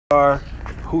are,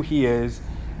 who he is,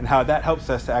 and how that helps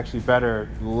us to actually better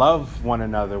love one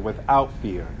another without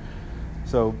fear.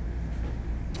 So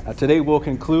today we'll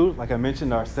conclude, like I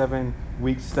mentioned, our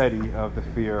 7-week study of the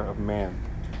fear of man.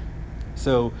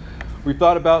 So we've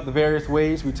thought about the various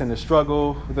ways we tend to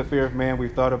struggle with the fear of man.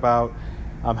 We've thought about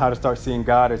how to start seeing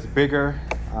God as bigger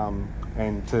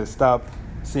and to stop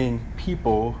seeing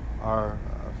people, our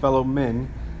fellow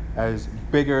men, as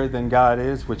bigger than God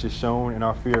is, which is shown in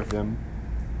our fear of them.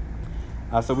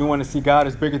 So we want to see God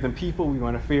as bigger than people. We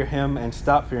want to fear him and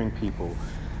stop fearing people,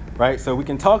 right? So we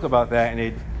can talk about that, and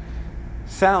it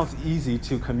sounds easy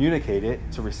to communicate it,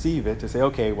 to receive it, to say,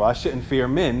 okay, well, I shouldn't fear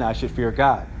men, I should fear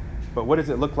God. But what does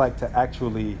it look like to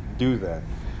actually do that?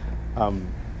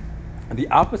 The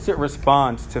opposite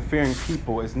response to fearing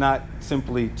people is not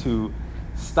simply to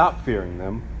stop fearing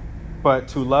them, but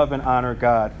to love and honor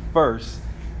God first,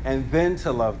 and then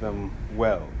to love them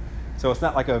well. So it's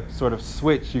not like a sort of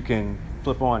switch you can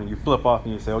flip on and you flip off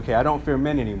and you say, okay, I don't fear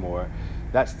men anymore.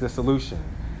 That's the solution.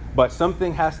 But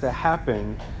something has to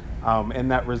happen in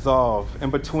that resolve in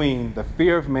between the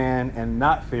fear of man and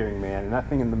not fearing man. And that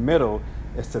thing in the middle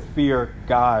is to fear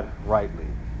God rightly,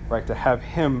 right? To have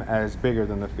him as bigger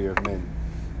than the fear of men.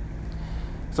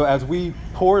 So as we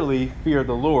poorly fear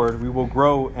the Lord, we will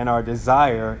grow in our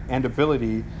desire and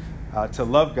ability to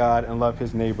love God and love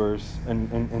his neighbors and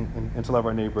to love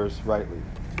our neighbors rightly.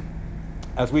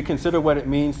 As we consider what it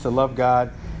means to love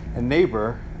God and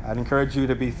neighbor, I'd encourage you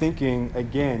to be thinking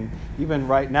again, even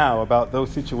right now, about those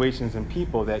situations and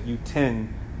people that you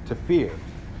tend to fear.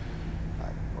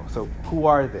 So who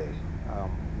are they?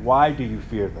 Why do you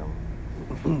fear them?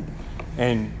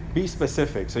 And be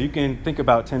specific. So you can think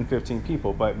about 10, 15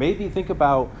 people, but maybe think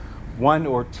about 1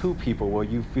 or 2 people where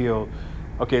you feel,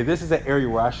 okay, this is an area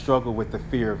where I struggle with the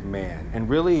fear of man. And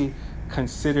really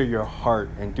consider your heart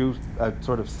and do a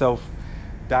sort of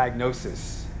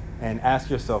self-diagnosis and ask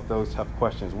yourself those tough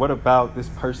questions. What about this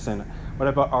person? What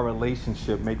about our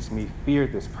relationship makes me fear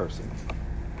this person?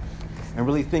 And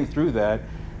really think through that,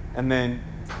 and then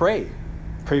pray.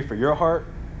 Pray for your heart.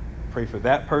 Pray for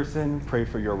that person. Pray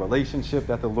for your relationship,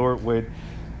 that the Lord would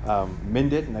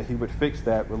mend it and that he would fix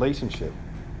that relationship.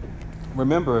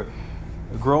 Remember,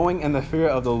 growing in the fear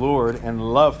of the Lord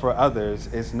and love for others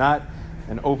is not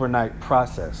an overnight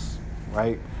process,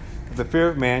 right? The fear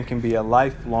of man can be a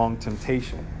lifelong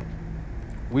temptation.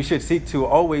 We should seek to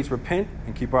always repent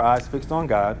and keep our eyes fixed on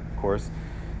God, of course,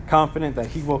 confident that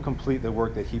he will complete the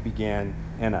work that he began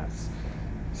in us.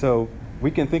 So we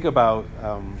can think about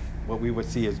what we would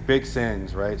see as big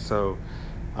sins, right? So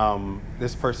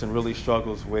this person really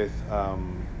struggles with,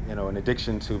 an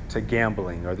addiction to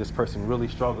gambling, or this person really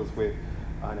struggles with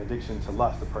an addiction to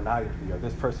lust or pornography, or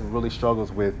this person really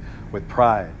struggles with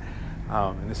pride.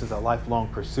 And this is a lifelong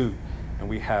pursuit. And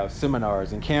we have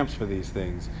seminars and camps for these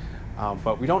things.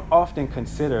 But we don't often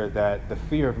consider that the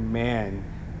fear of man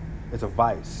is a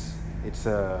vice. It's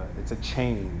a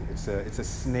chain. It's a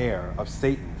snare of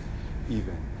Satan,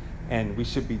 even. And we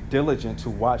should be diligent to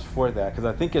watch for that, because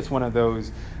I think it's one of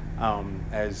those,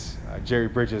 as Jerry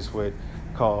Bridges would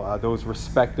call those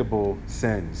respectable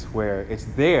sins, where it's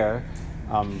there.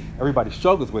 Everybody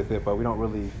struggles with it, but we don't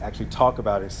really actually talk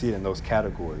about it and see it in those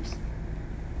categories.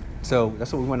 So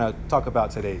that's what we want to talk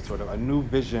about today, sort of a new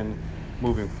vision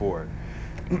moving forward.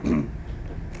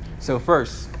 So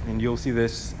first, and you'll see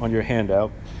this on your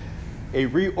handout, a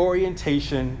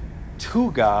reorientation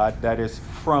to God that is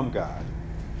from God.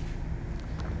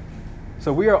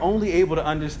 So we are only able to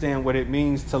understand what it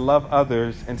means to love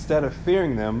others instead of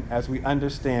fearing them as we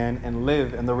understand and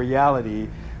live in the reality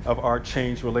of our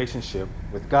changed relationship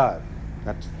with God.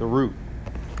 That's the root.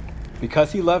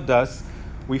 Because he loved us,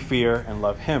 we fear and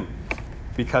love him.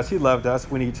 Because he loved us,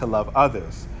 we need to love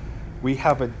others. We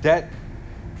have a debt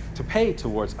to pay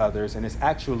towards others, and it's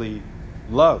actually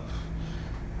love.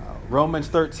 Romans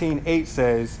 13:8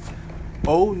 says,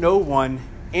 "Owe no one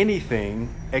anything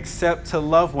except to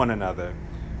love one another,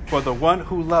 for the one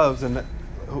who loves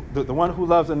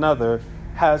another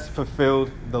has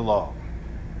fulfilled the law."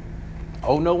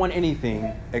 Owe no one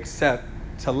anything except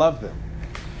to love them.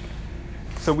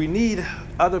 So we need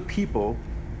other people,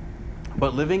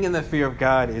 but living in the fear of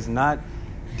God is not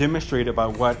demonstrated by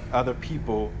what other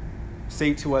people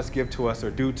say to us, give to us, or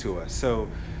do to us. So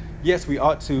yes, we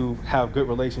ought to have good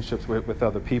relationships with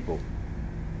other people,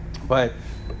 but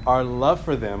our love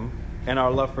for them and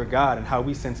our love for God and how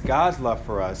we sense God's love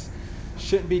for us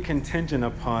shouldn't be contingent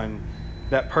upon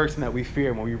that person that we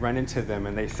fear when we run into them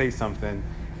and they say something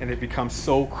and it becomes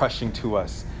soul crushing to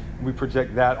us. We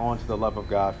project that onto the love of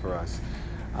God for us.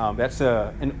 That's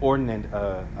an inordinate,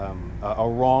 a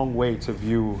wrong way to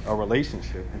view a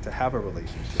relationship and to have a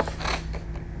relationship.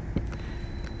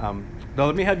 Now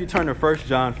let me have you turn to 1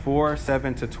 John 4,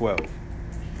 7 to 12.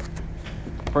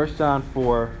 1 John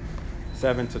 4,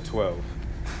 7 to 12.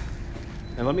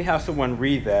 And let me have someone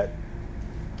read that.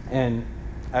 And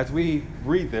as we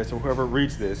read this, or whoever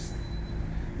reads this,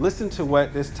 listen to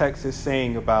what this text is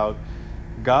saying about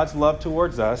God's love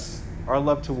towards us, our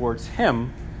love towards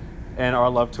him, and our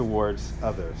love towards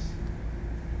others.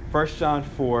 1 John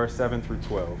 4, 7 through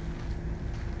 12.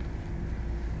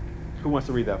 Who wants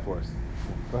to read that for us?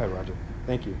 Go ahead, Roger.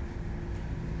 Thank you.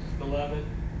 Beloved,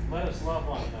 let us love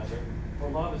one another, for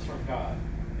love is from God,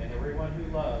 and everyone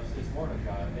who loves is born of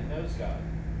God and knows God.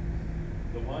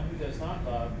 The one who does not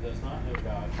love does not know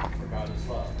God, for God is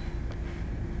love.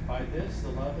 By this the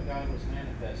love of God was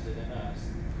manifested in us,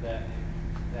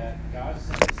 that God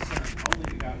sent his Son,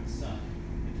 only begotten Son,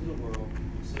 into the world,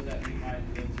 so that we might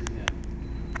live through him.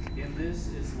 In this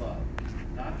is love,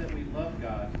 not that we love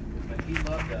God, but he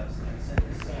loved us and sent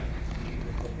his Son to be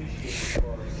the propitiation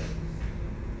for our sins.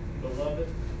 Beloved,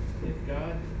 if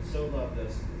God so loved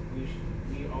us,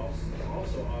 we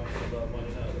also ought to love one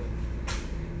another.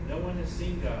 No one has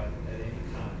seen God at any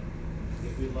time.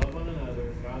 If we love one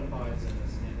another, God abides in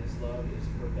us, and his love is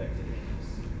perfected in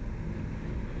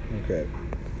us. Okay,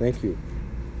 thank you.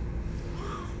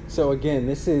 So again,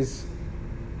 this is,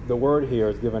 the word here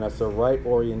is giving us a right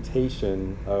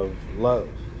orientation of love.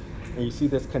 And you see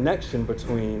this connection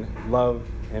between love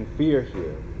and fear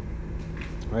here,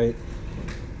 right?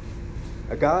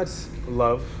 God's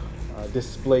love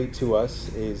displayed to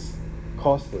us is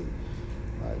costly.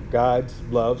 God's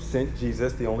love sent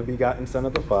Jesus, the only begotten Son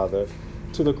of the Father,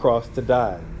 to the cross to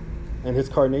die. And his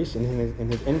incarnation,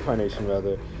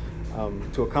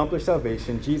 to accomplish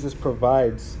salvation, Jesus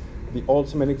provides the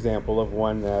ultimate example of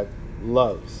one that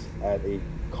loves at a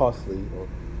costly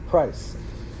price.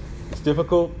 It's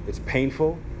difficult, it's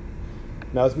painful.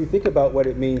 Now, as we think about what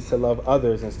it means to love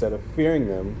others instead of fearing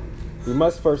them, we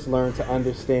must first learn to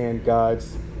understand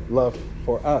God's love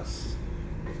for us.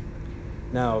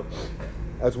 Now,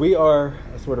 as we are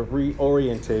sort of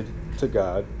reoriented to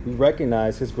God, we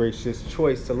recognize his gracious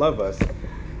choice to love us.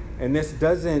 And this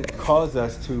doesn't cause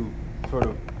us to sort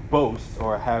of boast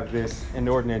or have this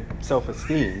inordinate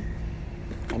self-esteem.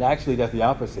 It actually does the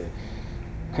opposite.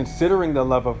 Considering the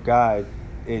love of God,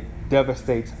 it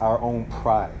devastates our own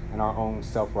pride and our own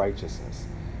self-righteousness,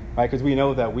 right? Because we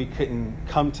know that we couldn't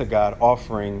come to God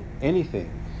offering anything.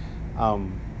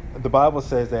 The Bible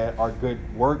says that our good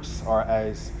works are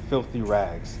as filthy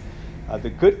rags. The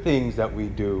good things that we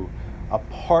do,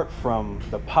 apart from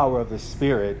the power of the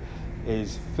Spirit,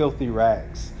 is filthy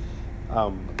rags.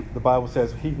 The Bible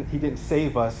says he didn't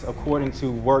save us according to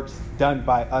works done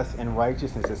by us in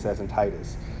righteousness, it says in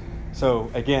Titus. So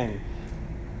again,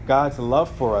 God's love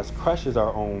for us crushes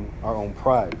our own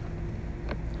pride.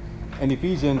 In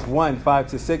Ephesians 1,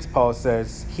 5-6, Paul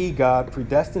says, he, God,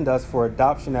 predestined us for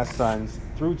adoption as sons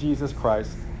through Jesus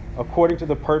Christ, according to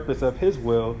the purpose of his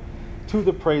will, to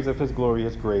the praise of his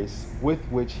glorious grace, with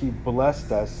which he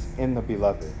blessed us in the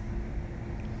beloved.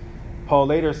 Paul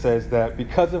later says that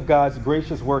because of God's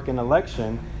gracious work in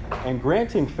election and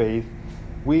granting faith,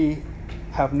 we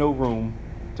have no room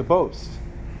to boast.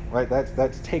 Right?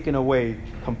 That's taken away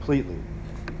completely.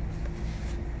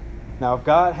 Now, if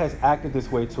God has acted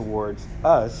this way towards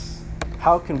us,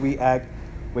 how can we act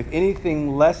with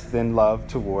anything less than love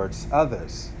towards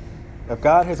others? If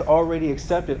God has already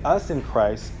accepted us in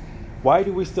Christ, why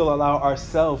do we still allow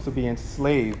ourselves to be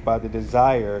enslaved by the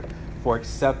desire for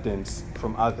acceptance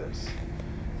from others?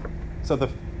 So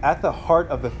at the heart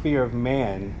of the fear of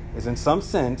man is, in some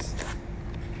sense,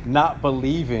 not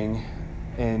believing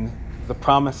in the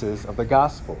promises of the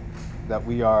gospel, that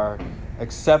we are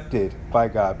accepted by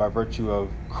God by virtue of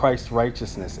Christ's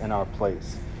righteousness in our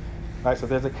place. Right, so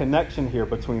there's a connection here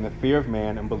between the fear of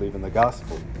man and believing the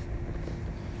gospel.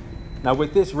 Now,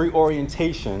 with this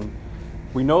reorientation,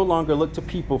 we no longer look to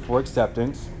people for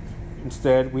acceptance.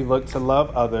 Instead, we look to love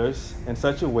others in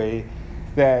such a way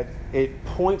that it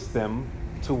points them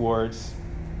towards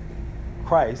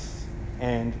Christ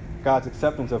and God's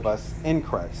acceptance of us in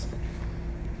Christ.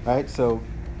 Right? So,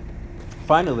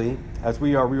 finally, as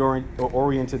we are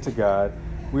reoriented to God,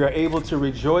 we are able to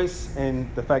rejoice in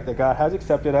the fact that God has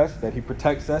accepted us, that he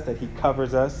protects us, that he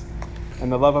covers us,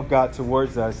 and the love of God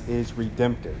towards us is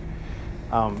redemptive.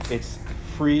 It's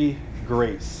free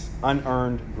grace,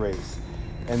 unearned grace,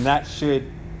 and that should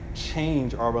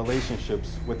change our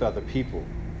relationships with other people.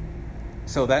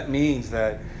 So that means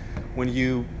that when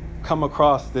you come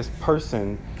across this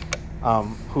person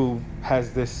who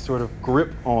has this sort of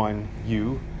grip on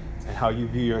you and how you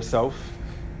view yourself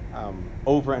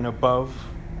over and above,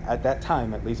 at that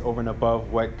time at least, over and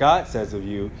above what God says of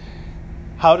you.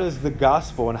 How does the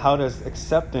gospel and how does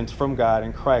acceptance from God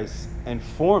in Christ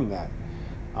inform that?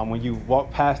 When you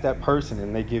walk past that person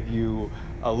and they give you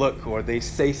a look or they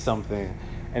say something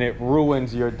and it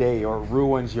ruins your day or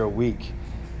ruins your week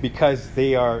because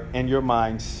they are, in your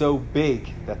mind, so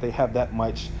big that they have that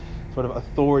much sort of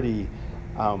authority,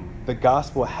 the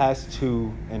gospel has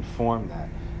to inform that.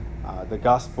 The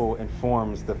gospel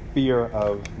informs the fear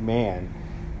of man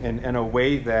in a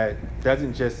way that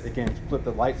doesn't just, again, flip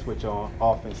the light switch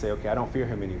off and say, okay, I don't fear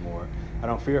him anymore. I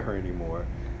don't fear her anymore.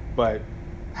 But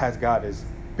has God as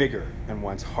bigger in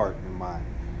one's heart and mind,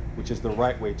 which is the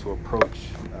right way to approach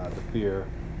the fear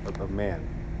of man.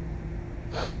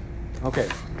 Okay,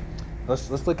 let's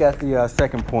look at the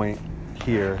second point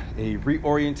here, a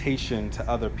reorientation to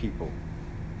other people.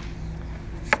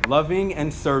 Loving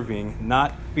and serving,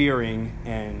 not fearing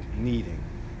and needing.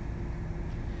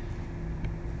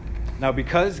 Now,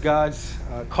 because God's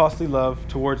costly love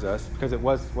towards us, because it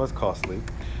was costly,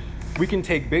 we can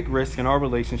take big risks in our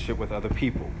relationship with other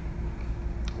people.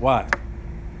 Why?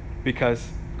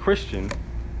 Because, Christian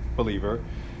believer,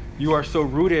 you are so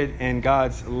rooted in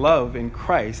God's love in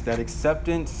Christ that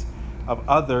acceptance of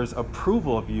others'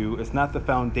 approval of you is not the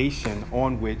foundation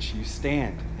on which you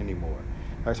stand anymore.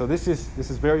 All right, so this is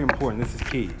very important. This is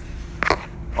key.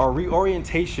 Our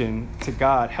reorientation to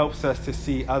God helps us to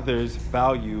see others'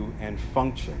 value and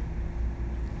function.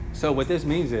 So what this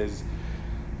means is,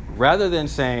 rather than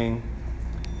saying,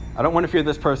 I don't want to fear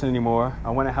this person anymore,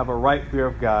 I want to have a right fear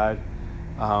of God,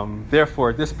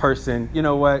 therefore this person, you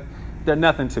know what, they're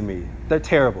nothing to me. They're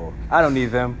terrible. I don't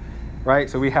need them, right?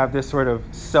 So we have this sort of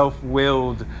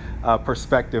self-willed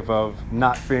perspective of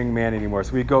not fearing man anymore.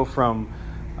 So we go from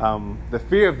the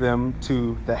fear of them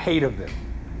to the hate of them,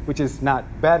 which is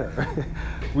not better.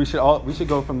 We should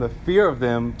go from the fear of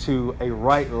them to a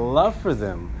right love for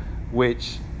them,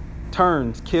 which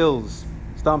turns, kills,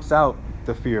 stomps out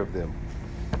the fear of them.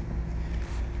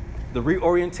 The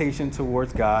reorientation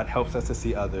towards God helps us to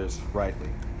see others rightly.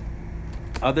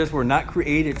 Others were not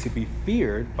created to be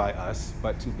feared by us,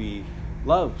 but to be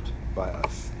loved by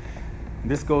us.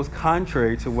 And this goes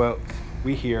contrary to what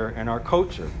we hear in our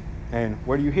culture. And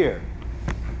where do you hear?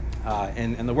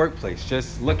 In the workplace.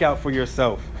 Just look out for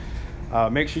yourself.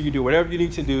 Make sure you do whatever you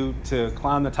need to do to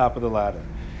climb the top of the ladder.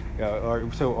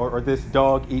 Or this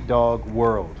dog-eat-dog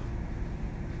world.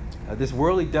 This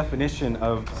worldly definition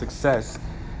of success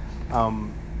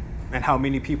and how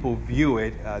many people view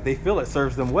it, they feel it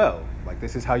serves them well. Like,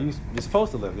 this is how you're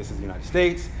supposed to live. This is the United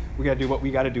States. We got to do what we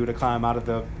got to do to climb out of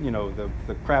the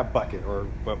crab bucket, or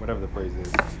whatever the phrase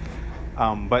is.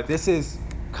 But this is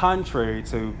contrary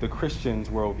to the Christian's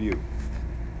worldview.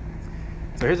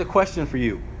 So here's a question for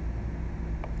you.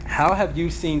 How have you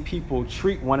seen people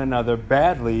treat one another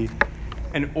badly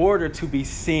in order to be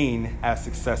seen as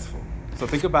successful? So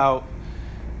think about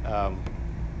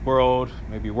world,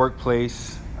 maybe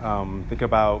workplace, think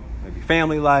about maybe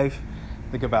family life,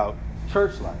 think about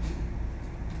church life.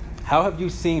 How have you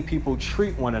seen people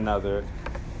treat one another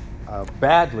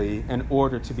badly in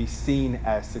order to be seen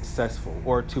as successful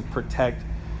or to protect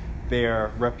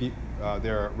their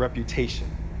reputation?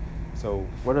 So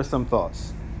what are some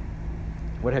thoughts?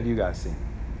 What have you guys seen?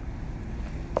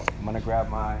 I'm going to grab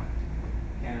my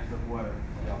canister of water.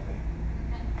 What y'all think?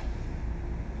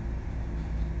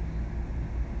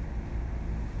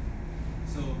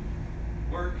 So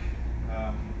work,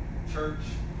 church,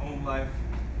 home life,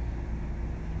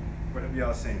 what have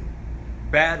y'all seen?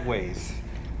 Bad ways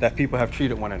that people have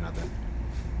treated one another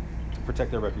to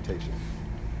protect their reputation.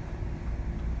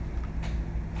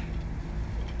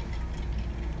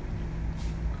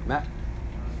 Matt?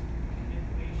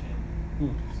 Manipulation. So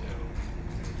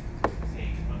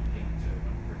saying one thing to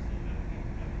one person, another thing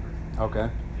to another person. Okay.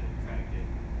 To try to get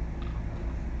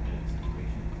in a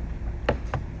situation.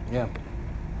 Yeah.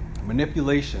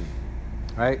 Manipulation,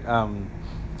 right?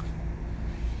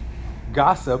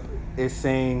 Gossip is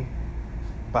saying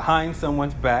behind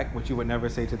someone's back what you would never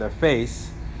say to their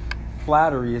face.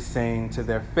 Flattery is saying to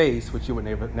their face what you would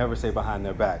never say behind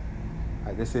their back.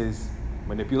 Right? This is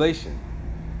manipulation.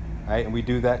 Right? And we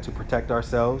do that to protect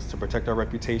ourselves, to protect our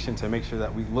reputation, to make sure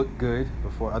that we look good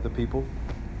before other people.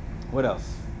 What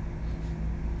else?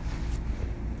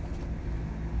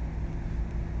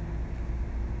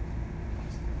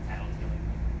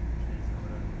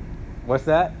 What's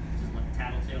that? Just like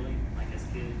tattletaling, like as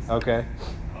kids. Okay.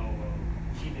 Oh, well,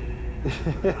 she did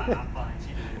it. I'm fine,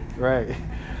 she did it. Right.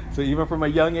 So even from a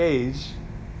young age,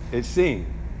 it's seen.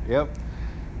 Yep.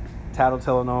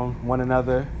 tattling on one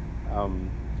another,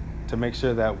 to make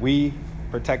sure that we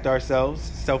protect ourselves,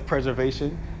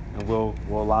 self-preservation, and we'll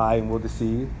lie and we'll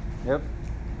deceive. Yep,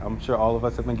 I'm sure all of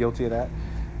us have been guilty of that.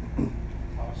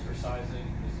 Ostracizing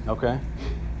is Okay.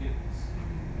 if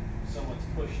someone's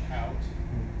pushed out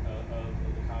of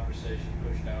the conversation,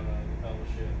 pushed out of the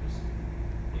fellowship, just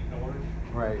ignored,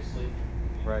 Right. purposely.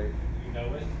 Right. You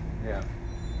know it. Yeah.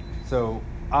 So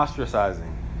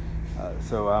ostracizing.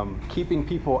 Keeping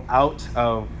people out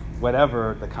of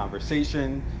whatever the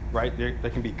conversation, right? There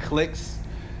can be cliques,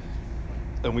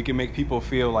 and we can make people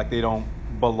feel like they don't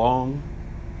belong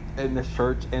in this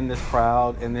church, in this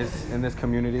crowd, in this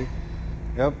community.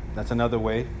 Yep, that's another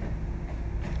way.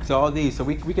 So all these,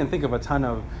 we can think of a ton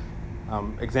of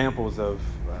examples of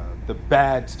the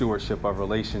bad stewardship of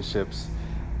relationships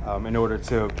in order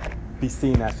to be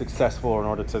seen as successful, or in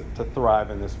order to thrive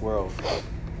in this world.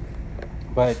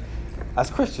 But as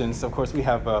Christians, of course, we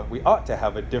ought to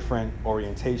have a different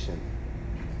orientation.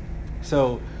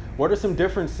 So what are some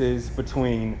differences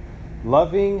between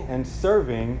loving and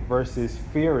serving versus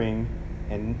fearing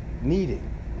and needing?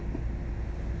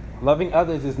 Loving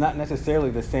others is not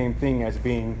necessarily the same thing as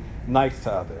being nice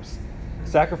to others.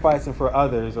 Sacrificing for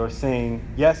others or saying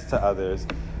yes to others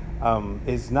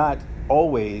is not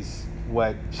always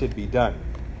what should be done.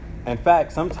 In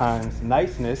fact, sometimes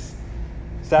niceness,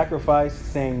 sacrifice,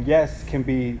 saying yes can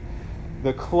be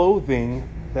the clothing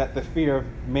that the fear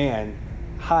of man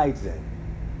hides in.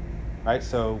 Right?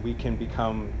 So we can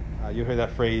become, you hear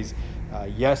that phrase,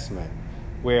 yes men,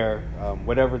 where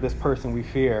whatever this person we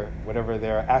fear, whatever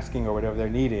they're asking or whatever they're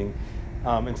needing,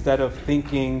 instead of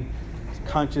thinking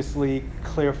consciously,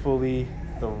 clearly,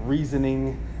 the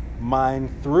reasoning mind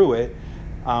through it,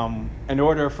 in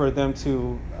order for them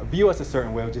to view us a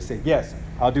certain way, we'll just say, yes,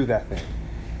 I'll do that thing.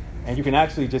 And you can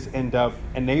actually just end up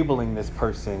enabling this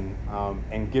person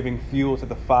and giving fuel to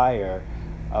the fire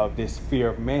of this fear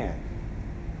of man.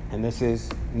 And this is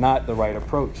not the right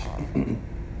approach.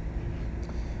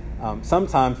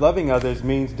 Sometimes loving others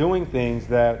means doing things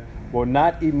that will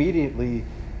not immediately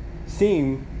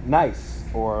seem nice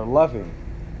or loving.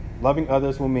 Loving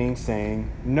others will mean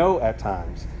saying no at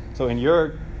times. So in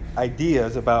your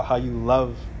ideas about how you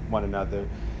love one another,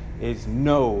 is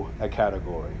no a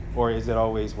category? Or is it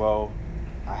always, well,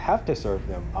 I have to serve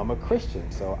them. I'm a Christian,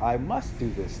 so I must do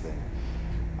this thing.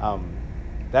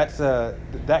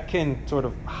 That can sort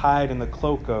of hide in the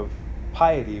cloak of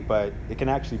piety, but it can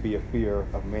actually be a fear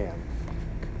of man.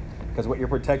 Because what you're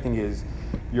protecting is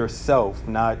yourself,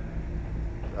 not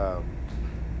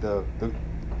the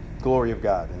glory of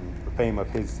God and the fame of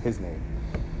His name.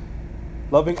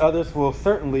 Loving others will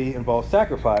certainly involve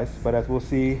sacrifice, but as we'll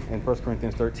see in 1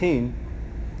 Corinthians 13,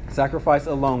 sacrifice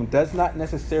alone does not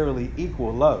necessarily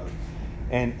equal love,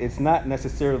 and it's not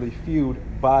necessarily fueled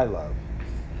by love.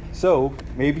 So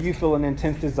maybe you feel an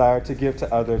intense desire to give to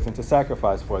others and to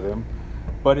sacrifice for them,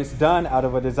 but it's done out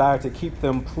of a desire to keep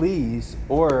them pleased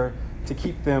or to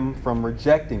keep them from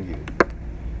rejecting you.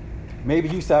 Maybe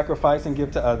you sacrifice and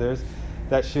give to others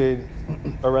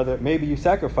maybe you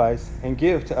sacrifice and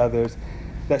give to others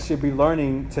that should be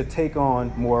learning to take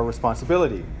on more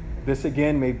responsibility. This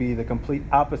again may be the complete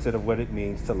opposite of what it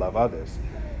means to love others.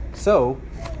 So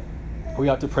we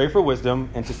ought to pray for wisdom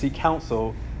and to seek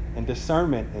counsel and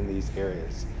discernment in these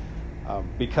areas.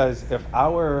 Because if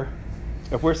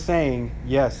we're saying,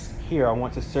 yes, here, I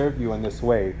want to serve you in this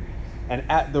way, and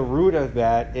at the root of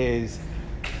that is,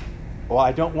 well,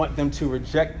 I don't want them to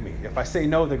reject me. If I say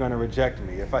no, they're going to reject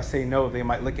me. If I say no, they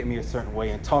might look at me a certain way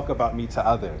and talk about me to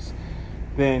others.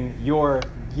 Then your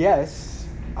yes,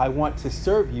 I want to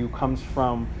serve you, comes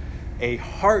from a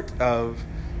heart of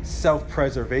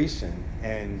self-preservation.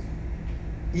 And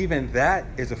even that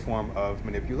is a form of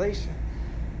manipulation.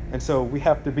 And so we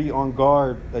have to be on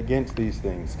guard against these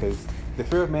things, because the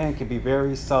fear of man can be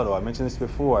very subtle. I mentioned this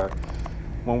before.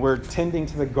 When we're tending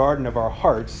to the garden of our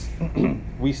hearts,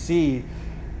 we see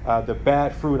the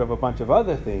bad fruit of a bunch of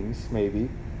other things, maybe.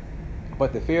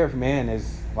 But the fear of man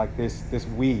is like this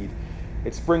weed.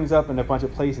 It springs up in a bunch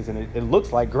of places, and it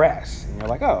looks like grass. And you're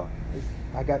like, oh,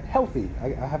 I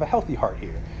have a healthy heart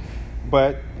here.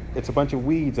 But it's a bunch of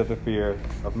weeds of the fear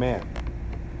of man.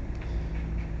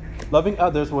 Loving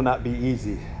others will not be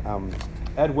easy.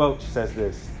 Ed Welch says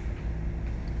this.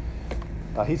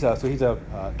 He's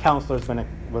a counselor.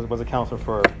 Was a counselor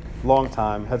for a long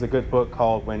time. Has a good book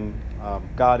called When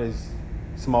God is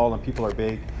Small and People Are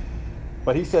Big.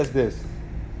 But he says this: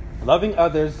 loving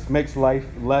others makes life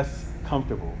less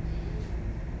comfortable.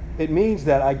 It means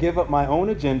that I give up my own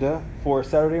agenda for a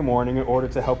Saturday morning in order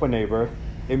to help a neighbor.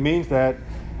 It means that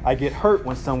I get hurt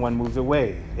when someone moves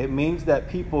away. It means that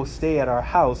people stay at our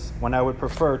house when I would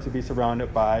prefer to be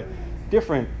surrounded by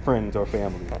different friends or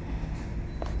family.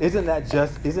 Isn't that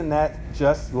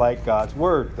just like God's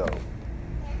word, though?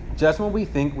 Just when we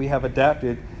think we have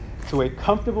adapted to a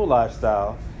comfortable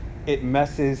lifestyle, it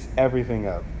messes everything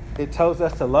up. It tells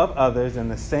us to love others in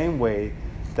the same way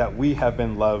that we have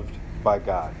been loved by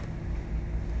God.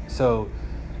 So,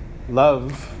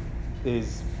 love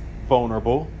is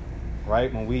vulnerable,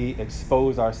 right? When we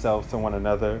expose ourselves to one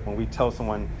another, when we tell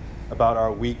someone about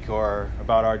our week or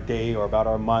about our day or about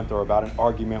our month or about an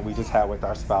argument we just had with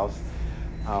our spouse,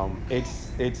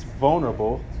 it's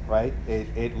vulnerable, right?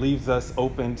 It leaves us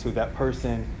open to that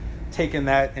person taking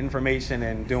that information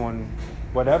and doing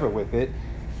whatever with it.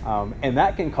 And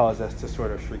that can cause us to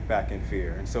sort of shrink back in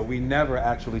fear. And so we never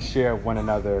actually share one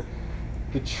another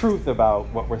the truth about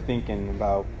what we're thinking,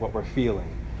 about what we're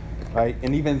feeling, right?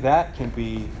 And even that can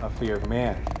be a fear of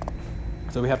man.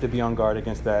 So we have to be on guard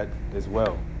against that as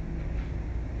well.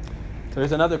 So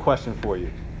there's another question for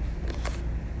you.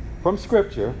 From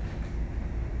Scripture,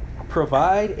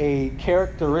 provide a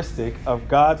characteristic of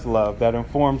God's love that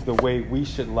informs the way we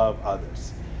should love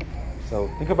others. So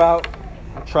think about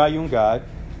triune God.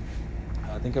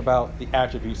 Think about the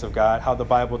attributes of God, how the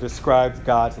Bible describes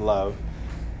God's love,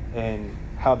 and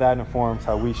how that informs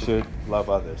how we should love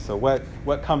others. So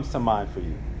what comes to mind for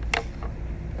you?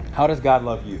 How does God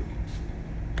love you?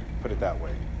 Put it that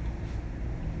way.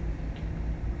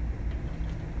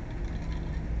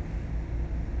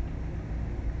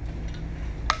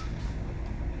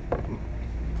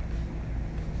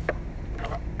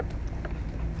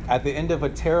 At the end of a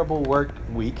terrible work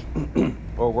week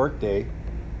or work day,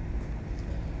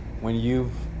 when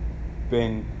you've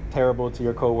been terrible to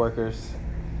your coworkers,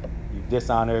 you've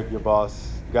dishonored your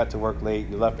boss, you got to work late,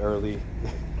 you left early,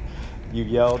 you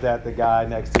yelled at the guy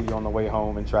next to you on the way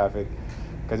home in traffic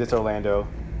because it's Orlando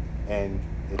and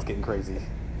it's getting crazy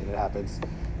and it happens.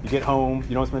 You get home,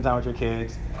 you don't spend time with your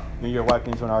kids, you and your wife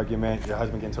get into an argument, your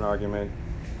husband gets into an argument,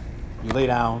 you lay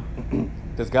down.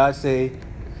 Does God say,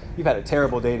 you've had a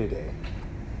terrible day today.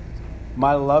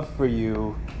 My love for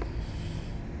you,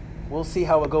 we'll see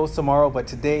how it goes tomorrow, but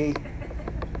today,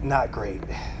 not great.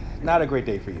 Not a great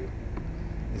day for you.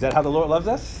 Is that how the Lord loves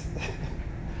us?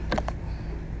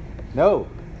 No,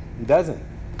 he doesn't,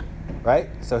 right?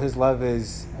 So his love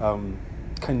is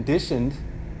conditioned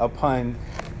upon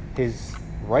his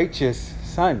righteous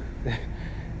son.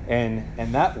 And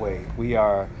in that way,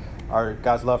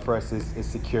 God's love for us is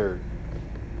secured.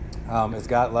 Is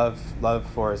God love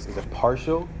for us, is it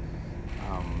partial?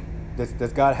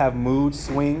 Does God have mood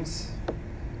swings?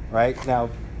 Right? Now,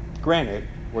 granted,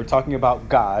 we're talking about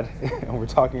God and we're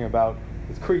talking about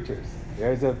his creatures.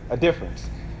 There's a difference.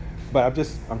 But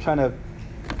I'm trying to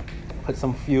put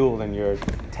some fuel in your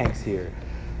tanks here.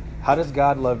 How does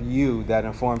God love you that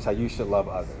informs how you should love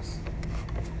others?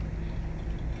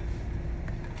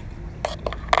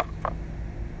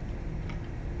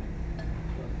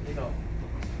 You know,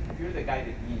 if you're the guy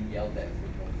that's being yelled at for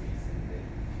no reason, then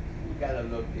you gotta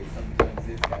look at sometimes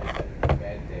this guy's having a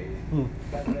bad day. You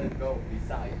gotta let it go.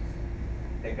 Besides,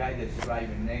 the guy that's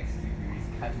driving next to you is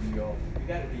cutting you off. You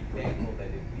gotta be thankful that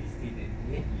at least he didn't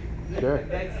hit you. Sure.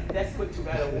 That's what you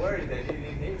gotta worry, that he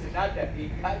didn't hit you, not that he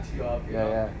cut you off. You know?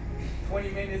 Yeah. 20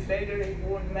 minutes later, it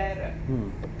won't matter.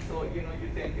 So, you're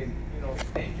thinking,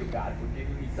 thank you, God, for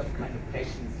giving me some kind of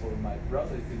patience for my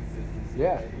brothers and sisters.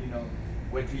 Yeah.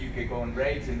 Where you could go and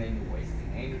rage and then you're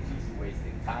wasting energy, you're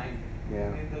wasting time.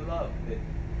 Yeah. And the love that,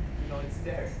 it's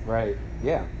there. Right.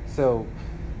 Yeah. So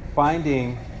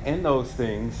finding in those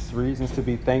things reasons to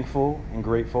be thankful and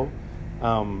grateful,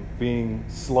 being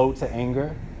slow to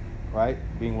anger, right?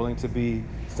 Being willing to be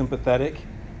sympathetic.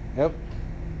 Yep.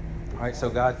 All right. So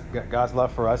God's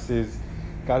love for us is,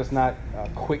 God is not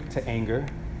quick to anger,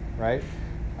 right?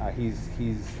 He's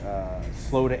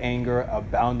slow to anger,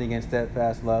 abounding in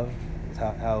steadfast love. Is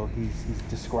how he's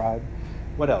described.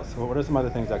 What else? What are some other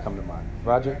things that come to mind?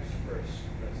 Roger? For a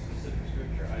specific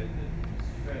scripture, I did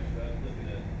stretch, but I was looking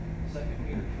at 2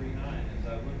 Peter 3:9, as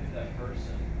I look at that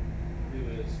person who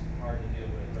is hard to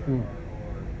deal with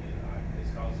or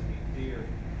is causing me fear,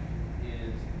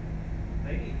 is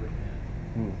they need to repent.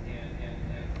 And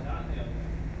not,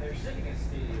 they're sinning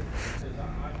against me because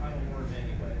I don't work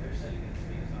anyway. Their sin against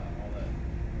me is not all that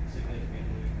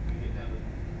significant when we get down to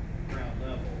ground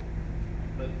level.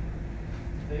 But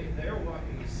they're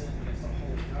walking in sin against the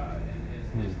holy God,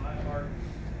 and is my heart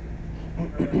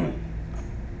prayer,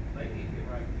 they need to get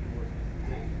right with the Lord.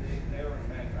 They're in a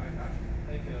bad. I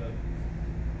think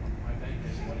my bank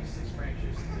has 26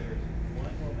 branches. There's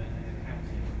one woman in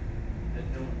accounting that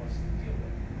no one wants to deal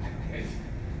with. Okay?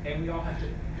 And we all have to,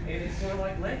 and it's sort of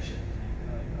like legend.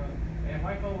 And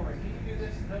my phone ring, can you do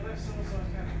this? No, that's so-and-so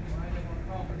account. Well, I didn't want to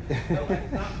call her. No,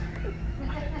 that's not.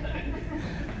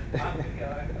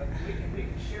 We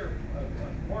can share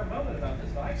more moment about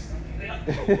this, but I snuck it out.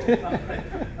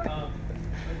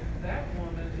 That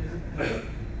woman is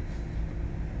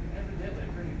evidently a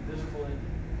pretty visible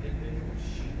individual.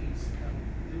 She needs to come.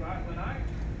 When I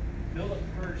build up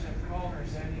the courage to call her and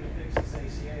say I need to fix this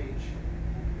ACH,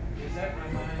 is that my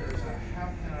mind, or is that how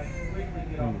can I quickly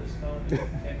get off this phone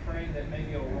and praying that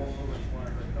maybe it'll roll over to one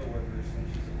of her coworkers when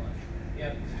she's at lunch?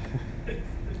 Yeah.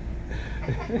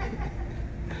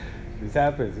 This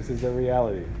happens. This is the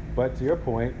reality. But to your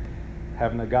point,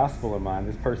 having the gospel in mind,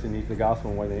 this person needs the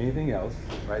gospel more than anything else,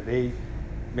 right?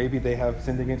 Maybe they have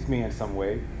sinned against me in some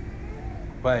way,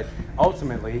 but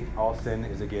ultimately, all sin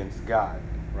is against God,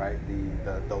 right?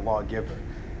 The lawgiver.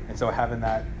 And so having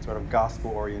that sort of gospel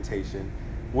orientation,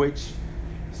 which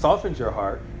softens your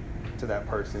heart to that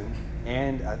person,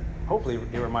 and hopefully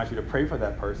it reminds you to pray for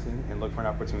that person and look for an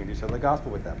opportunity to share the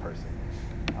gospel with that person.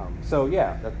 So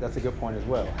yeah, that's a good point as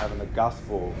well, having the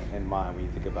gospel in mind when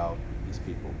you think about these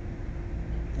people.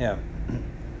 Yeah.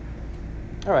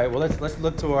 All right, well, let's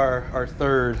look to our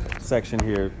third section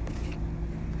here.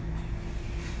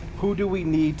 Who do we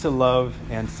need to love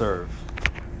and serve?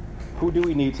 Who do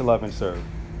we need to love and serve?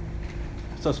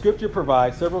 So Scripture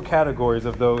provides several categories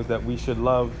of those that we should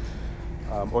love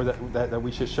or that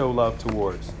we should show love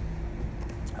towards.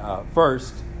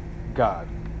 First, God.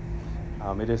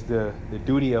 It is the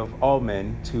duty of all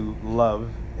men to love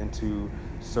and to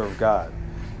serve God.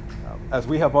 As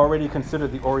we have already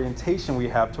considered the orientation we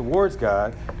have towards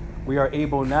God, we are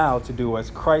able now to do as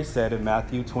Christ said in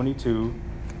Matthew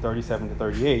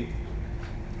 22:37-38.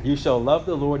 You shall love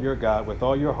the Lord your God with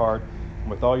all your heart, and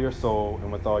with all your soul,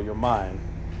 and with all your mind.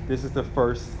 This is the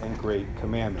first and great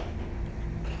commandment.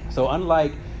 So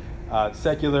unlike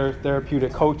secular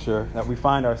therapeutic culture that we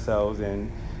find ourselves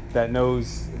in, that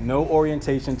knows no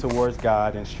orientation towards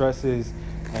God and stresses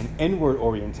an inward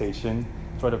orientation,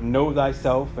 sort of know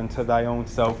thyself and to thy own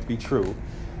self be true,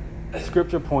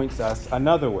 Scripture points us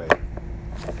another way.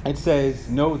 It says,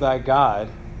 know thy God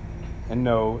and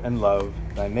know and love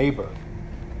thy neighbor.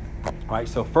 All right,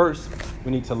 so first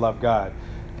we need to love God.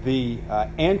 The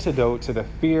antidote to the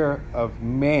fear of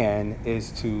man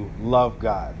is to love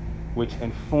God, which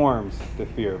informs the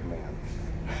fear of man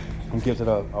and gives it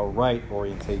a right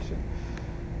orientation.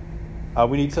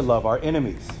 We need to love our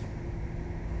enemies.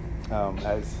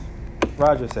 As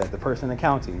Roger said, the person in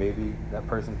accounting, maybe that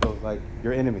person feels like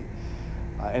your enemy.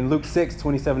 In Luke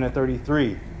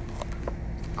 6:27-33,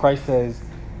 Christ says,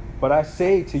 but I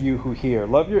say to you who hear,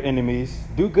 love your enemies,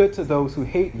 do good to those who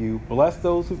hate you, bless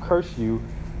those who curse you,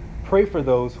 pray for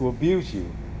those who abuse you.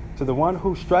 To the one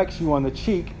who strikes you on the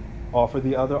cheek, offer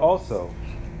the other also.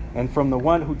 And from the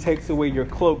one who takes away your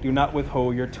cloak, do not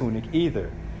withhold your tunic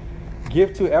either.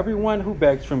 Give to everyone who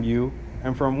begs from you,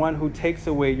 and from one who takes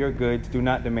away your goods, do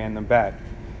not demand them back.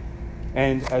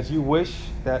 And as you wish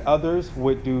that others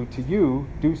would do to you,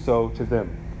 do so to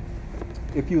them.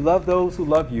 If you love those who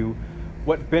love you,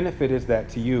 what benefit is that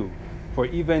to you? For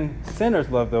even sinners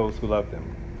love those who love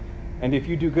them. And if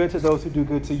you do good to those who do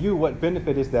good to you, what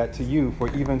benefit is that to you? For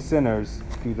even sinners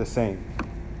do the same.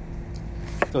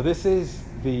 So this is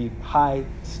the high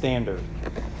standard.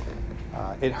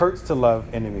 It hurts to love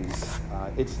enemies.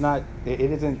 It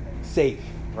isn't safe,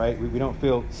 right? We don't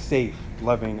feel safe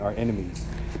loving our enemies.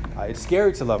 It's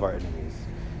scary to love our enemies.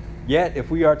 Yet,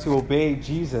 if we are to obey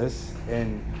Jesus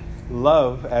and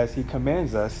love as he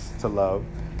commands us to love,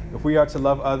 if we are to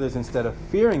love others instead of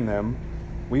fearing them,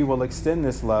 we will extend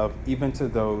this love even to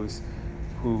those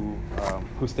who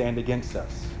stand against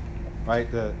us, right?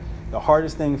 The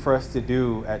hardest thing for us to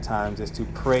do at times is to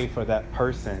pray for that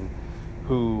person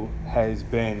who has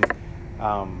been,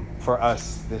 for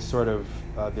us, this sort of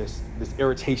this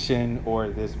irritation or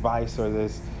this vice or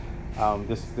this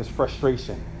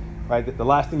frustration, right? The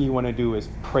last thing you want to do is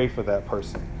pray for that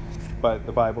person, but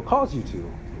the Bible calls you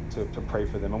to pray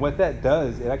for them, and what that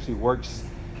does, it actually works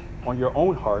on your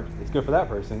own heart. It's good for that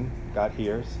person. God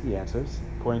hears, he answers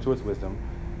according to his wisdom,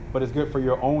 but it's good for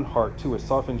your own heart too. It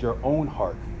softens your own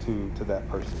heart to that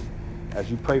person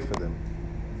as you pray for them.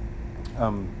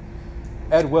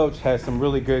 Ed Welch has some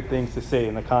really good things to say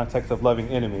in the context of loving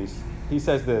enemies. He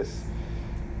says this: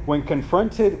 when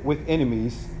confronted with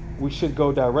enemies, we should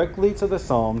go directly to the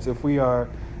Psalms if we are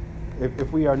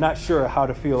not sure how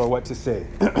to feel or what to say.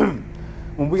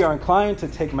 When we are inclined to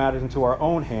take matters into our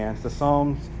own hands, the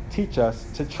Psalms teach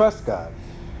us to trust God.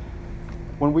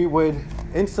 When we would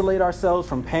insulate ourselves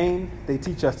from pain, they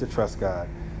teach us to trust God.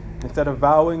 Instead of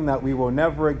vowing that we will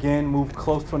never again move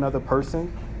close to another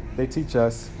person, they teach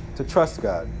us to trust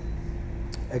God.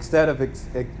 Instead of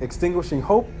extinguishing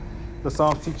hope, the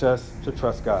Psalms teach us to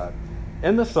trust God.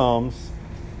 In the Psalms,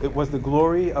 it was the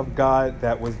glory of God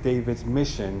that was David's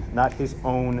mission, not his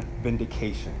own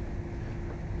vindication.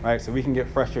 Right? So we can get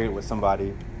frustrated with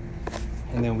somebody,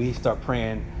 and then we start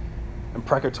praying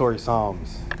imprecatory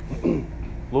psalms.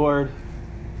 Lord,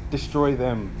 destroy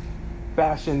them,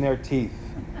 bash in their teeth,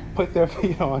 put their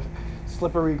feet on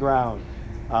slippery ground.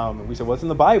 We said, well, it's in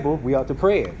the Bible, we ought to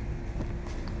pray it.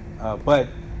 But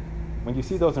when you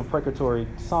see those imprecatory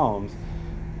psalms,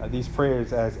 these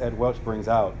prayers, as Ed Welch brings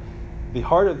out, the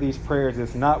heart of these prayers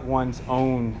is not one's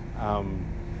own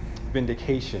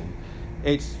vindication.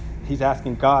 He's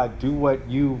asking God, do what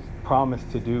you've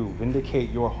promised to do.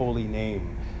 Vindicate your holy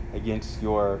name against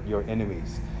your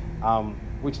enemies.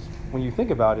 Which, when you think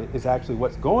about it, is actually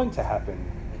what's going to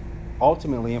happen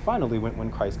ultimately and finally when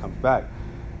Christ comes back.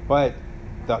 But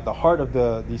the heart of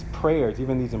these prayers,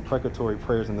 even these imprecatory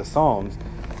prayers in the Psalms,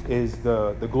 is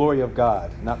the glory of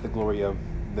God, not the glory of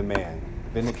the man.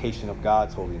 Vindication of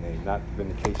God's holy name, not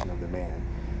vindication of the man.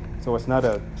 So it's not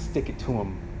a stick it to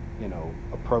him,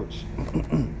 approach.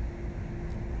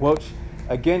 Welch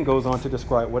again goes on to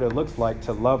describe what it looks like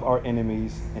to love our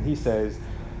enemies, and he says,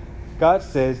 God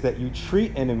says that you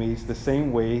treat enemies the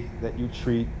same way that you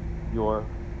treat your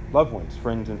loved ones,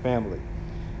 friends, and family.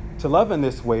 To love in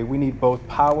this way, we need both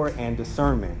power and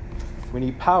discernment. We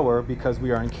need power because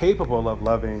we are incapable of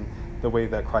loving the way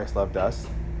that Christ loved us.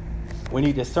 We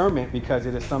need discernment because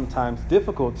it is sometimes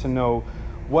difficult to know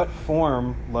what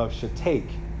form love should take.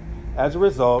 As a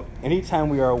result, anytime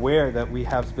we are aware that we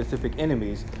have specific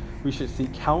enemies, we should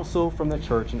seek counsel from the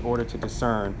church in order to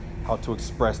discern how to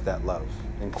express that love,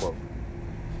 end quote.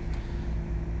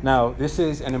 Now, this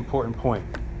is an important point.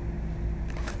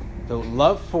 The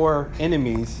love for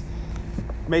enemies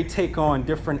may take on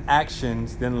different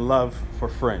actions than love for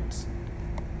friends.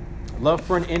 Love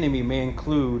for an enemy may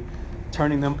include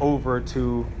turning them over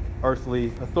to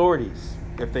earthly authorities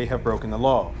if they have broken the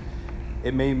law.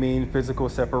 It may mean physical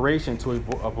separation to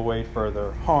avoid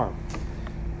further harm.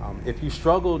 If you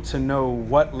struggle to know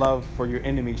what love for your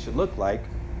enemy should look like,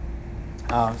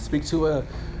 speak to a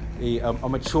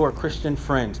mature Christian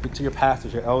friend, speak to your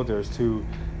pastors, your elders, to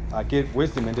get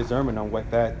wisdom and discernment on what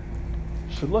that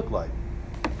should look like.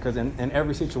 Because in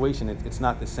every situation, it's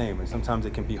not the same. And sometimes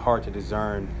it can be hard to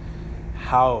discern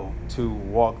how to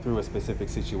walk through a specific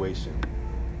situation.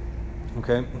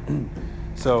 Okay?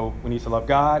 So we need to love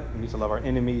God, we need to love our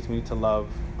enemies, we need to love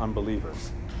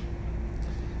unbelievers.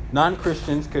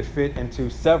 Non-Christians could fit into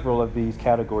several of these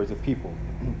categories of people.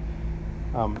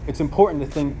 It's important to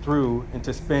think through and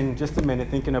to spend just a minute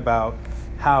thinking about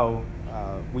how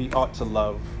we ought to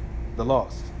love the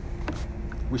lost.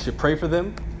 We should pray for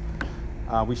them.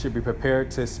 We should be prepared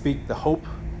to speak the hope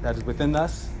that is within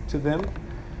us to them.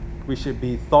 We should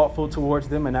be thoughtful towards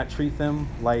them and not treat them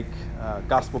like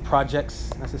gospel projects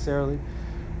necessarily.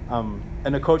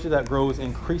 In a culture that grows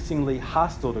increasingly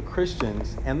hostile to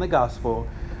Christians and the gospel,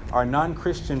 our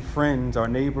non-Christian friends, our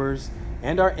neighbors,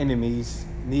 and our enemies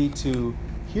need to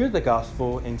hear the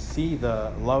gospel and see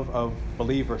the love of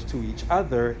believers to each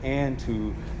other and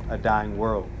to a dying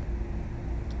world.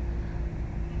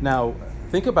 Now,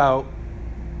 think about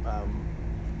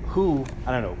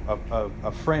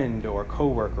a friend or a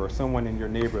coworker or someone in your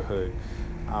neighborhood,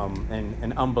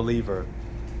 an unbeliever.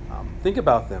 Think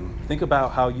about them. Think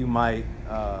about how you might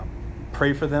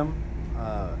pray for them,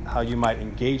 how you might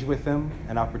engage with them,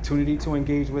 an opportunity to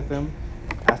engage with them.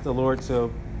 Ask the Lord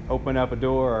to open up a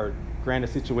door or grant a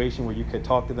situation where you could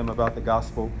talk to them about the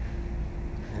gospel,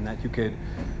 and that you could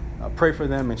pray for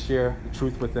them and share the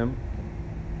truth with them.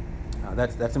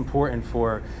 That's important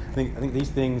for, I think these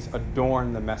things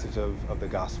adorn the message of the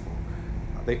gospel.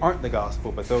 They aren't the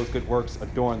gospel, but those good works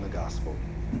adorn the gospel.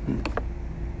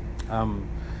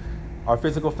 Our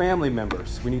physical family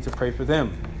members, we need to pray for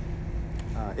them.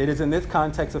 It is in this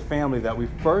context of family that we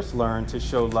first learn to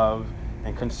show love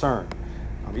and concern,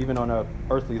 even on an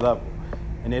earthly level.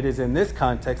 And it is in this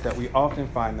context that we often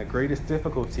find the greatest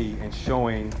difficulty in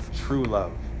showing true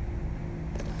love.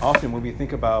 Often when we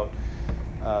think about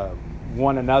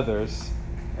one another's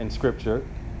in Scripture,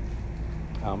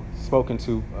 spoken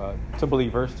to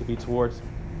believers, to be towards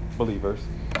believers,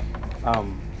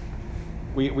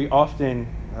 we often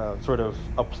sort of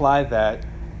apply that.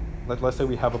 Let's say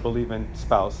we have a believing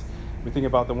spouse. We think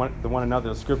about the one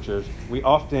another's scriptures. We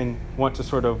often want to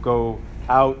sort of go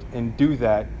out and do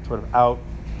that sort of out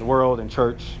in the world and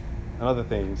church and other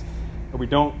things. But we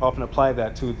don't often apply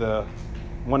that to the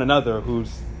one another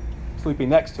who's sleeping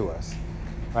next to us.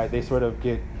 Right? They sort of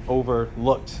get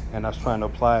overlooked and us trying to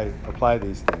apply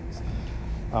these things.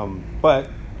 But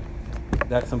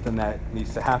that's something that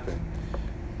needs to happen.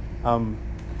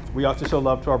 We ought to show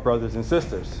love to our brothers and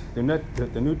sisters. The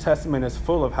New Testament is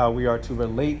full of how we are to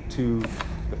relate to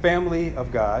the family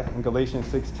of God. In Galatians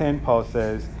 6:10, Paul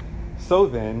says, "So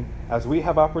then, as we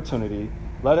have opportunity,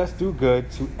 let us do good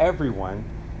to everyone,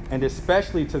 and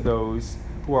especially to those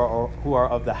who are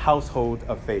of the household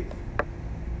of faith."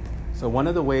 So one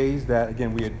of the ways that,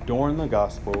 again, we adorn the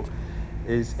gospel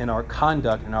is in our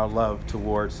conduct and our love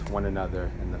towards one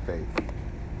another in the faith.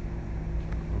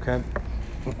 Okay?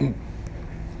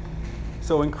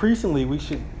 So increasingly, we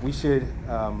should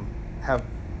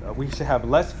have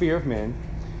less fear of men.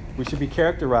 We should be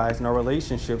characterized in our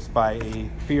relationships by a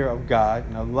fear of God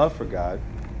and a love for God.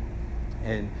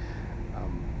 And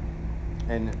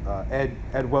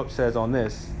Ed Welch says on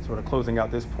this, sort of closing out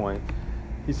this point,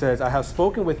 he says, "I have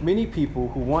spoken with many people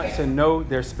who want to know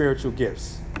their spiritual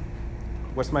gifts."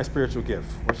 What's my spiritual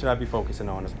gift? What should I be focusing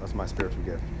on as my spiritual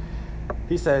gift?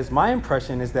 He says, "My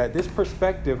impression is that this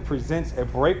perspective presents a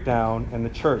breakdown in the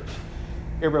church.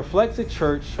 It reflects a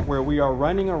church where we are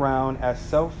running around as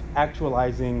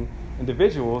self-actualizing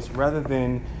individuals rather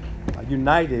than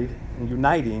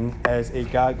uniting as a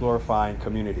God-glorifying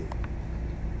community.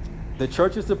 The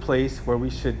church is the place where we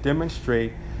should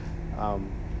demonstrate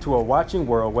to a watching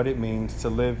world what it means to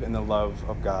live in the love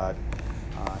of God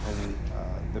and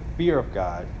the fear of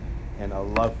God and a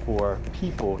love for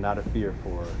people, not a fear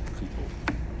for people."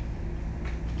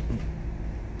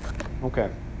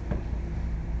 Okay.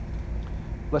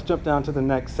 Let's jump down to the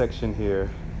next section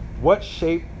here. What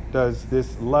shape does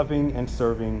this loving and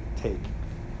serving take?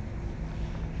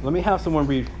 Let me have someone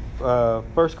read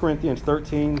 1 Corinthians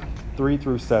 13, 3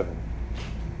 through 7.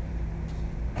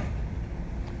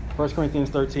 1 Corinthians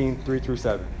 13, 3 through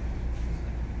 7.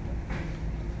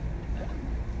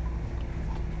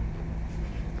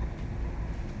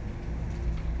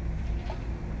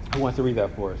 Who wants to read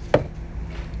that for us?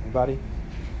 Anybody?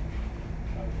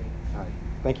 All right.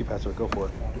 Thank you, Pastor. Go for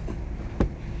it.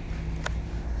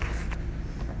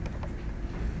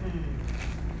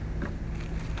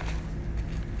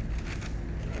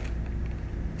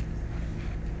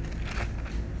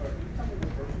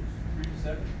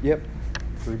 Yep,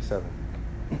 3 to 7.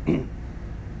 If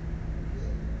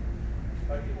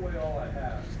I give away all I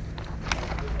have, I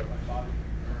live what my body can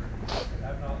earn, and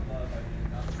have not love, I gain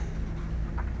nothing.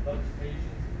 Love is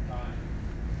patience and kind.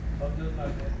 Love does not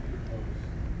envy or boast.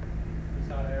 It is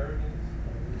not arrogant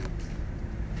or rude.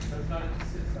 It does not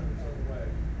insist on its own way.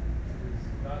 It is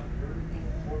not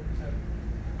irritable or resentful.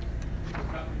 It does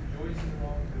not rejoice in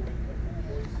wrongdoing, but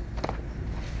rejoices in the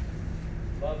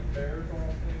truth. Love bears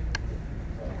all things,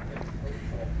 believes all things, hopes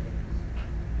all things,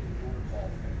 endures all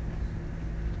things.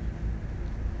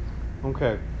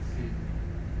 Okay.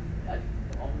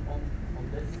 On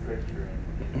this scripture,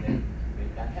 and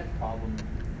I had problems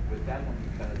with that one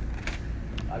because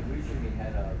I recently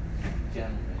had a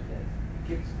gentleman that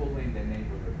keeps bullying the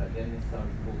neighborhood, but then he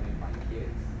started bullying my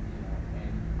kids,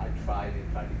 and I tried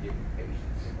to give him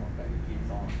patience, but he keeps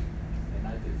on. And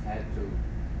I just had to,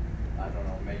 I don't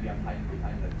know, maybe I'm hiding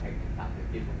behind the technical to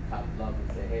give him top love and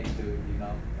say, "Hey dude,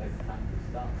 it's time to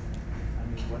stop." I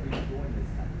mean, what are you doing in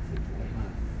this kind of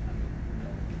situation? I mean,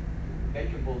 they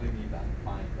can bully me back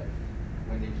fine, but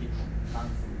when they keep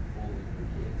constantly bullying the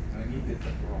kids, he's just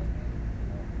a grown man,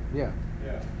 Yeah.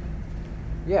 Yeah.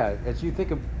 Yeah, as you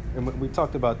think of, and we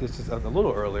talked about this just a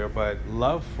little earlier, but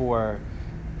love for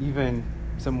even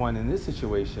someone in this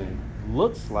situation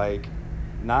looks like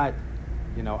not,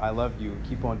 I love you,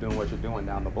 keep on doing what you're doing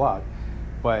down the block,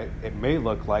 but it may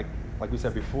look like we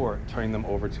said before, turning them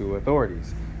over to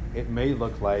authorities. It may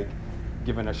look like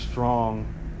giving a strong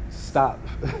stop.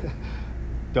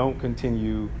 Don't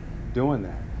continue doing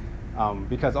that.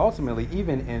 Because ultimately,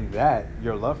 even in that,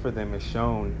 your love for them is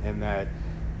shown in that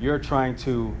you're trying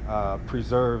to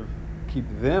keep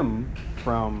them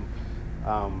from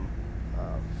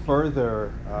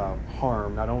further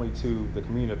harm, not only to the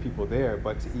community of people there,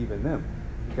 but to even them.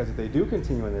 Because if they do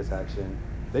continue in this action,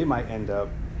 they might end up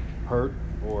hurt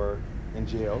or in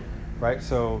jail, right?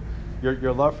 So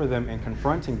your love for them and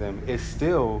confronting them is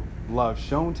still love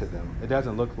shown to them. It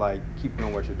doesn't look like keep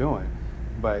doing what you're doing,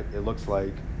 but it looks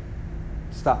like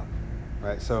stop,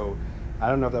 right? So I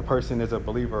don't know if that person is a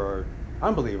believer or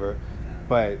unbeliever,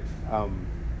 but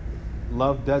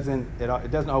love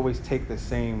doesn't always take the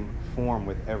same form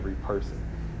with every person.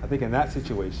 I think in that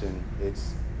situation,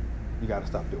 it's you got to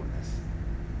stop doing this.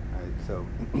 All right, so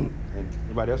and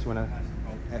anybody else want to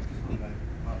ask?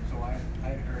 So I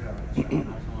had heard a sermon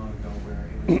not so long ago where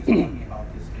it was just talking about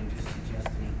this and just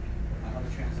suggesting another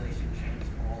translation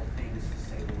changed all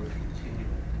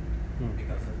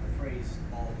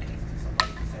all things to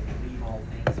somebody to say, believe all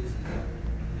things isn't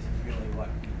really what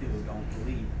we do. Don't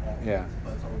believe all Yeah. things.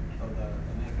 But so the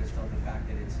manifest of the fact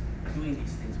that it's doing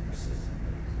these things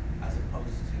persistently, as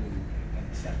opposed to an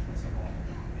acceptance of all.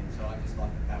 And so I just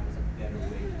thought that was a better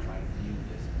way to try to view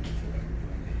this, to make sure that we're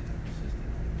doing it in a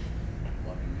persistent,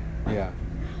 loving manner. Yeah.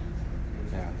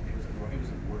 It was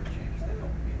a word change that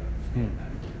helped me to understand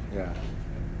that. Yeah.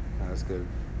 That's good.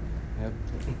 Yep.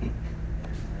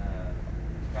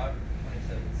 Proverbs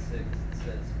 27:6, it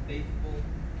says, "Faithful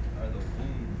are the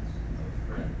wounds of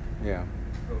a friend, Yeah.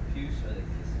 profuse are the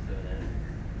kisses of an enemy."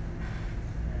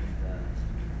 And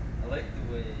I like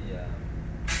the way there's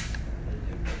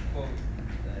a quote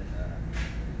that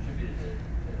attributed it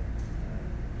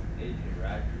to Adrian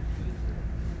Rogers, who was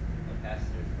a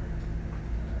pastor for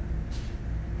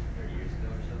 30 years ago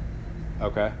or so.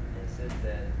 Okay. And it said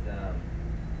that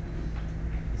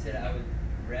he said, "I would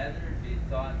rather be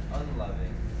thought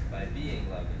unloving by being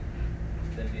loving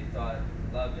than be thought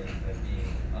loving by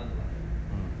being unloving."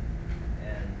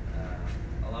 And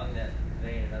along that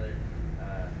vein, another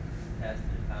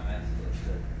pastor, Tom Ascol,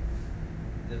 said,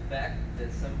 "The fact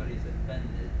that somebody's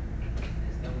offended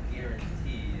is no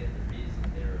guarantee that the reason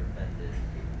they're offended is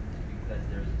because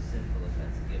there's a sinful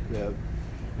offense given." Yep.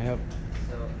 Yep.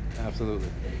 So Absolutely.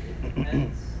 it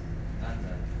depends on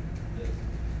the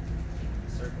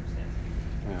circumstance.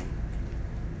 Yeah.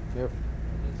 Yep.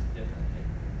 It looks different.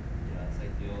 It's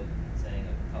like the old saying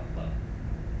of tough love.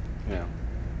 Yeah.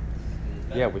 It's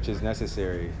better. Yeah, which is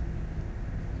necessary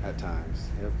at times.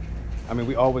 Yep. I mean,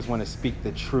 we always want to speak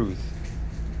the truth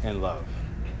in love,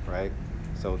 right?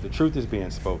 So the truth is being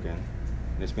spoken,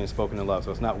 and it's being spoken in love.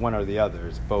 So it's not one or the other.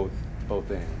 It's both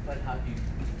in. But how do you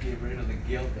get rid of the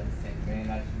guilt and saying, man,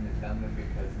 I shouldn't have done it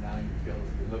because now you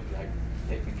look like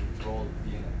taking control of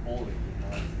being a bully, you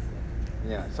know? It's just like,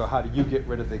 Yeah. So how do you get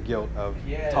rid of the guilt of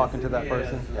yes, talking to that yes,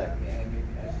 person? Like, yeah, maybe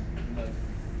I should,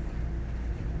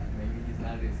 maybe he's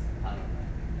not as, I don't know.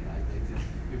 You know, it's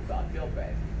just, I feel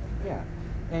bad. You know? Yeah,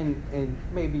 and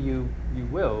maybe you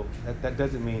will. That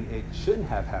doesn't mean it shouldn't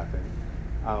have happened.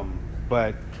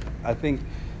 But I think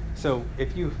so.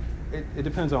 If you, it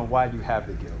depends on why you have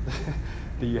the guilt.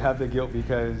 Do you have the guilt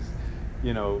because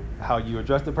how you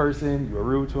address the person, you were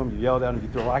rude to him, you yelled at him, you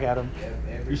threw a rock at him?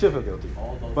 You should feel guilty.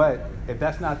 But if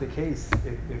that's not the case,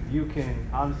 if you can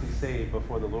honestly say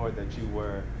before the Lord that you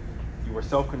were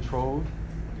self-controlled,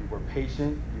 you were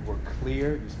patient, you were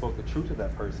clear, you spoke the truth to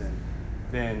that person,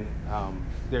 then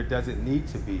there doesn't need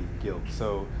to be guilt.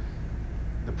 So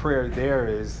the prayer there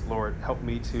is, Lord, help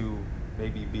me to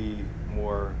maybe be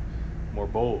more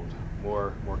bold,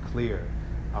 more clear,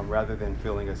 rather than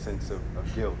feeling a sense of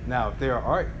guilt. Now, if there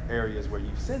are areas where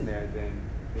you've sinned there, then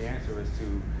the answer is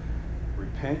to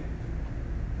repent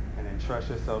and entrust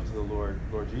yourself to the Lord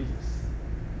Jesus.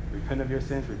 Repent of your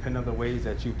sins, repent of the ways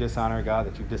that you've dishonored God,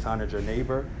 that you've dishonored your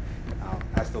neighbor.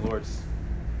 Ask the Lord's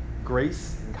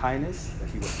grace and kindness, that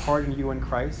he would pardon you in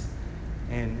Christ,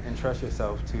 and entrust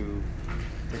yourself to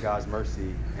God's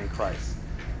mercy in Christ.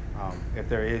 If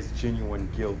there is genuine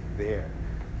guilt there.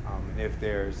 If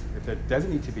there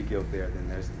doesn't need to be guilt there, then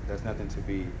there's nothing to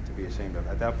be ashamed of.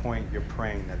 At that point, you're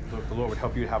praying that the Lord would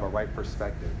help you to have a right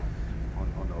perspective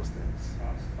on those things.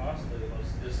 Possibly the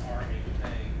most disarming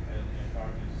thing, and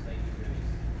Dr. is thinking through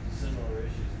these similar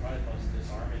issues, probably the most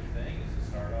disarming thing is to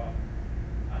start off,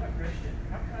 I'm a Christian,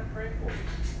 how can I pray for you?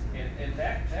 And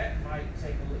that might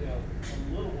take a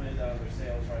little wind out of their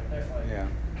sails right there. Like, Yeah.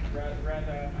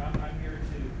 rather I'm here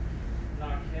to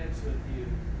knock heads with you.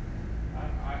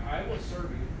 I will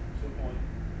serve you to a point.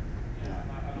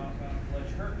 I'm not going to let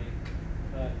you hurt me,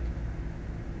 but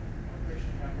I'm a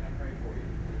Christian. How can I pray for you?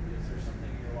 Is there something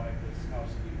in your life that's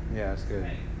causing you Yeah, that's good.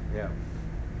 pain? Yeah,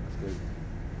 that's good.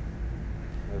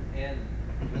 And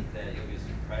with that, you'll be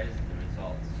surprised at the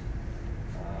results.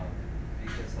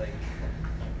 Because, like,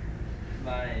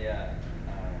 my,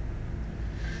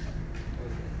 what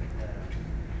was it?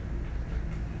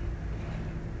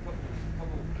 A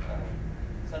couple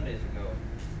Sundays ago,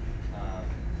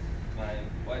 my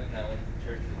wife and I went to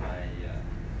church with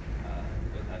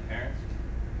my parents,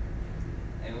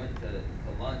 and we went to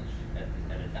lunch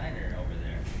at a diner over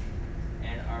there,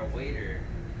 and our waiter,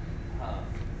 I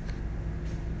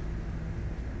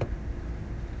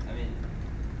mean,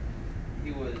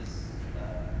 he was,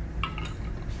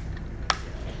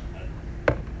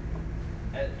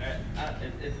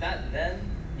 if not then,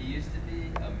 he used to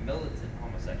be a militant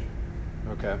homosexual.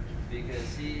 Okay.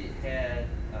 Because he had,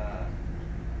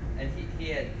 he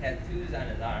had tattoos on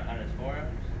his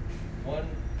forearms.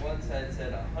 One side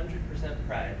said 100%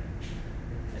 pride,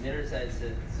 and the other side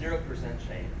said 0%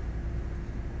 shame.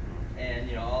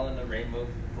 And all in the rainbow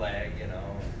flag, and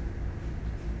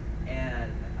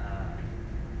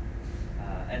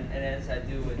and as I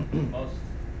do with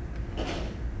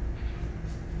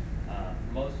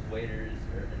most waiters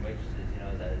and waitresses,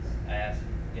 as I ask,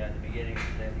 at the beginning, if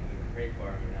there's anything we can pray for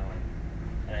them,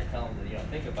 and I tell them to,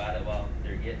 think about it while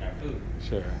they're getting our food.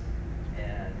 Sure.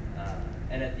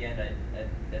 And at the end, at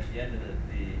the end of the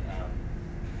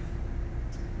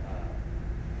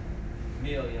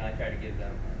meal, I try to give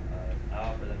them, I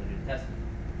offer them a New Testament.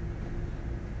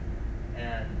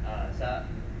 And so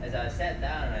as I sat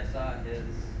down and I saw his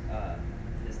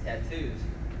tattoos,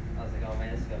 I was like, oh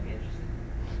man, this is gonna be interesting.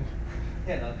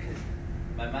 Because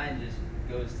my mind just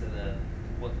goes to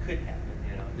what could happen,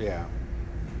 Yeah.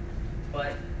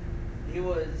 But he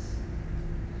was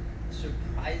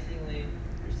surprisingly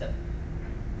receptive,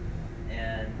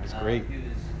 and That's great. he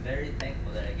was very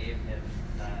thankful that I gave him.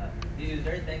 He was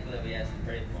very thankful that we asked him to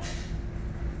pray for him,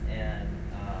 and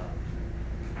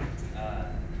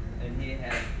he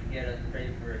had us pray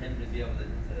for him to be able to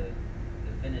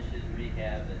finish his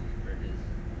rehab, and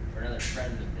for another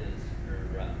friend of his for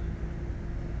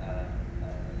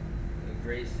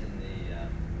grace in the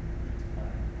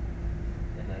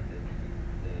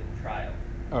trial.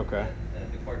 Okay.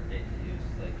 The court date that he was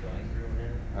going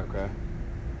through. Okay.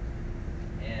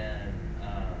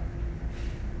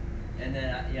 And then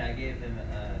I gave him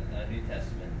a New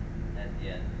Testament at the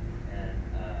end, and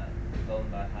told him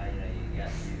about how you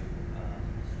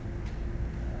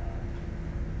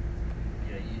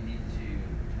you need to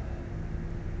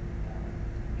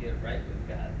get right with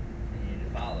God, and you need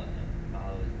to follow Him,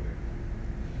 follow His word.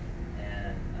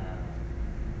 And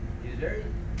he was very,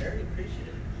 very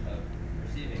appreciative of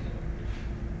receiving the word.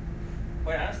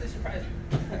 Quite honestly, surprised me.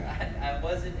 I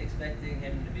wasn't expecting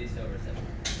him to be so receptive.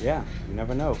 Yeah, you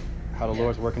never know how the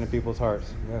Lord's working in people's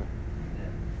hearts. Yeah.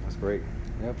 That's great.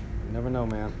 Yep, you never know,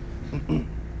 man.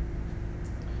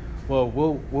 Well,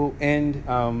 we'll end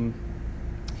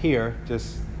here.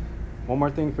 Just one more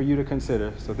thing for you to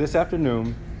consider. So this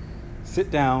afternoon,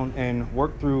 sit down and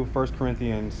work through 1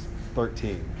 Corinthians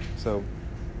 13. So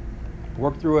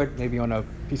work through it maybe on a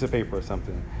piece of paper or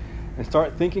something, and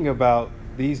start thinking about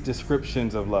these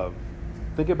descriptions of love.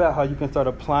 Think about how you can start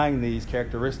applying these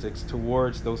characteristics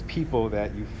towards those people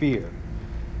that you fear.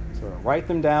 So write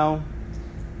them down,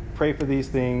 pray for these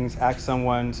things, ask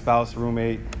someone, spouse,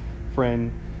 roommate,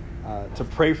 friend, to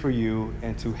pray for you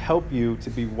and to help you to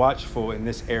be watchful in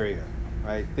this area,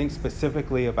 right? Think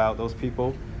specifically about those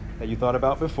people that you thought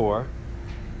about before,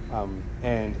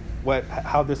 and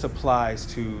how this applies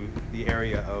to the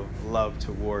area of love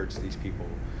towards these people,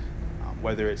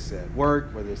 whether it's at work,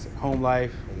 whether it's at home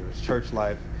life, whether it's church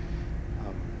life,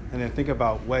 and then think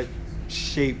about what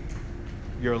shape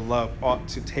your love ought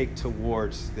to take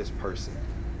towards this person.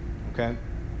 Okay?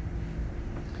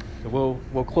 So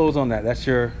we'll close on that. That's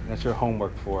your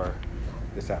homework for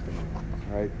this afternoon.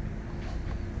 All right?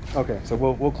 Okay, so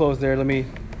we'll close there. Let me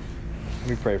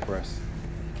pray for us.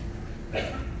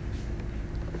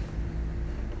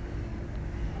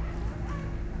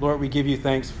 Lord, we give you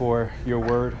thanks for your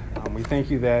word. We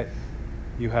thank you that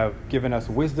you have given us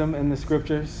wisdom in the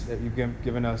scriptures, that you've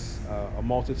given us a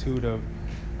multitude of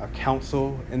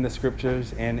counsel in the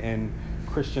scriptures and in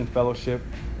Christian fellowship.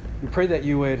 We pray that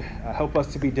you would help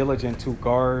us to be diligent to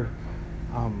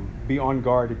be on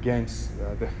guard against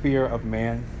the fear of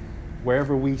man.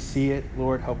 Wherever we see it,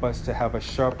 Lord, help us to have a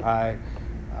sharp eye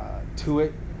to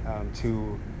it,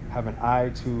 to have an eye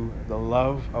to the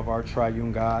love of our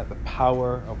triune God, the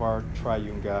power of our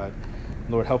triune God.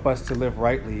 Lord, help us to live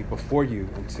rightly before you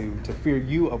and to fear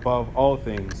you above all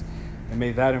things. And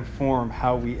may that inform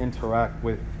how we interact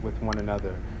with one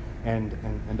another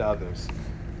and others.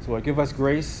 So Lord, give us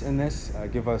grace in this.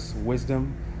 Give us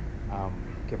wisdom.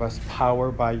 Give us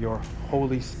power by your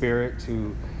Holy Spirit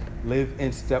to live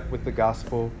in step with the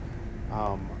gospel.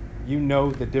 You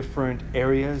know the different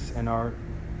areas in our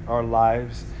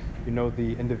lives. You know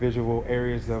the individual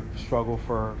areas of struggle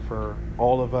for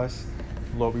all of us.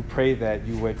 Lord, we pray that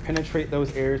you would penetrate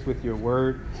those areas with your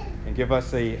word and give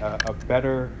us a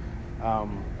better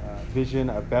vision,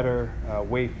 a better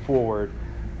way forward,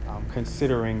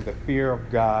 considering the fear of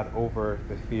God over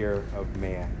the fear of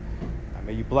man.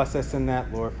 May you bless us in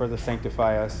that, Lord, further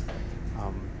sanctify us.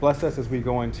 Bless us as we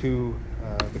go into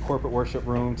the corporate worship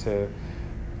room to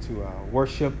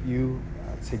worship you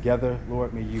together.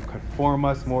 Lord, may you conform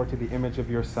us more to the image of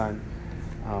your Son,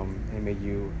 and may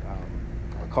you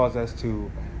cause us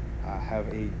to have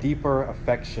a deeper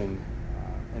affection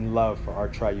and love for our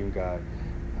triune God.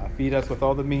 Feed us with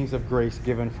all the means of grace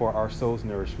given for our soul's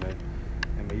nourishment,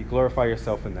 and may you glorify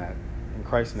yourself in that. In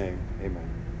Christ's name, amen.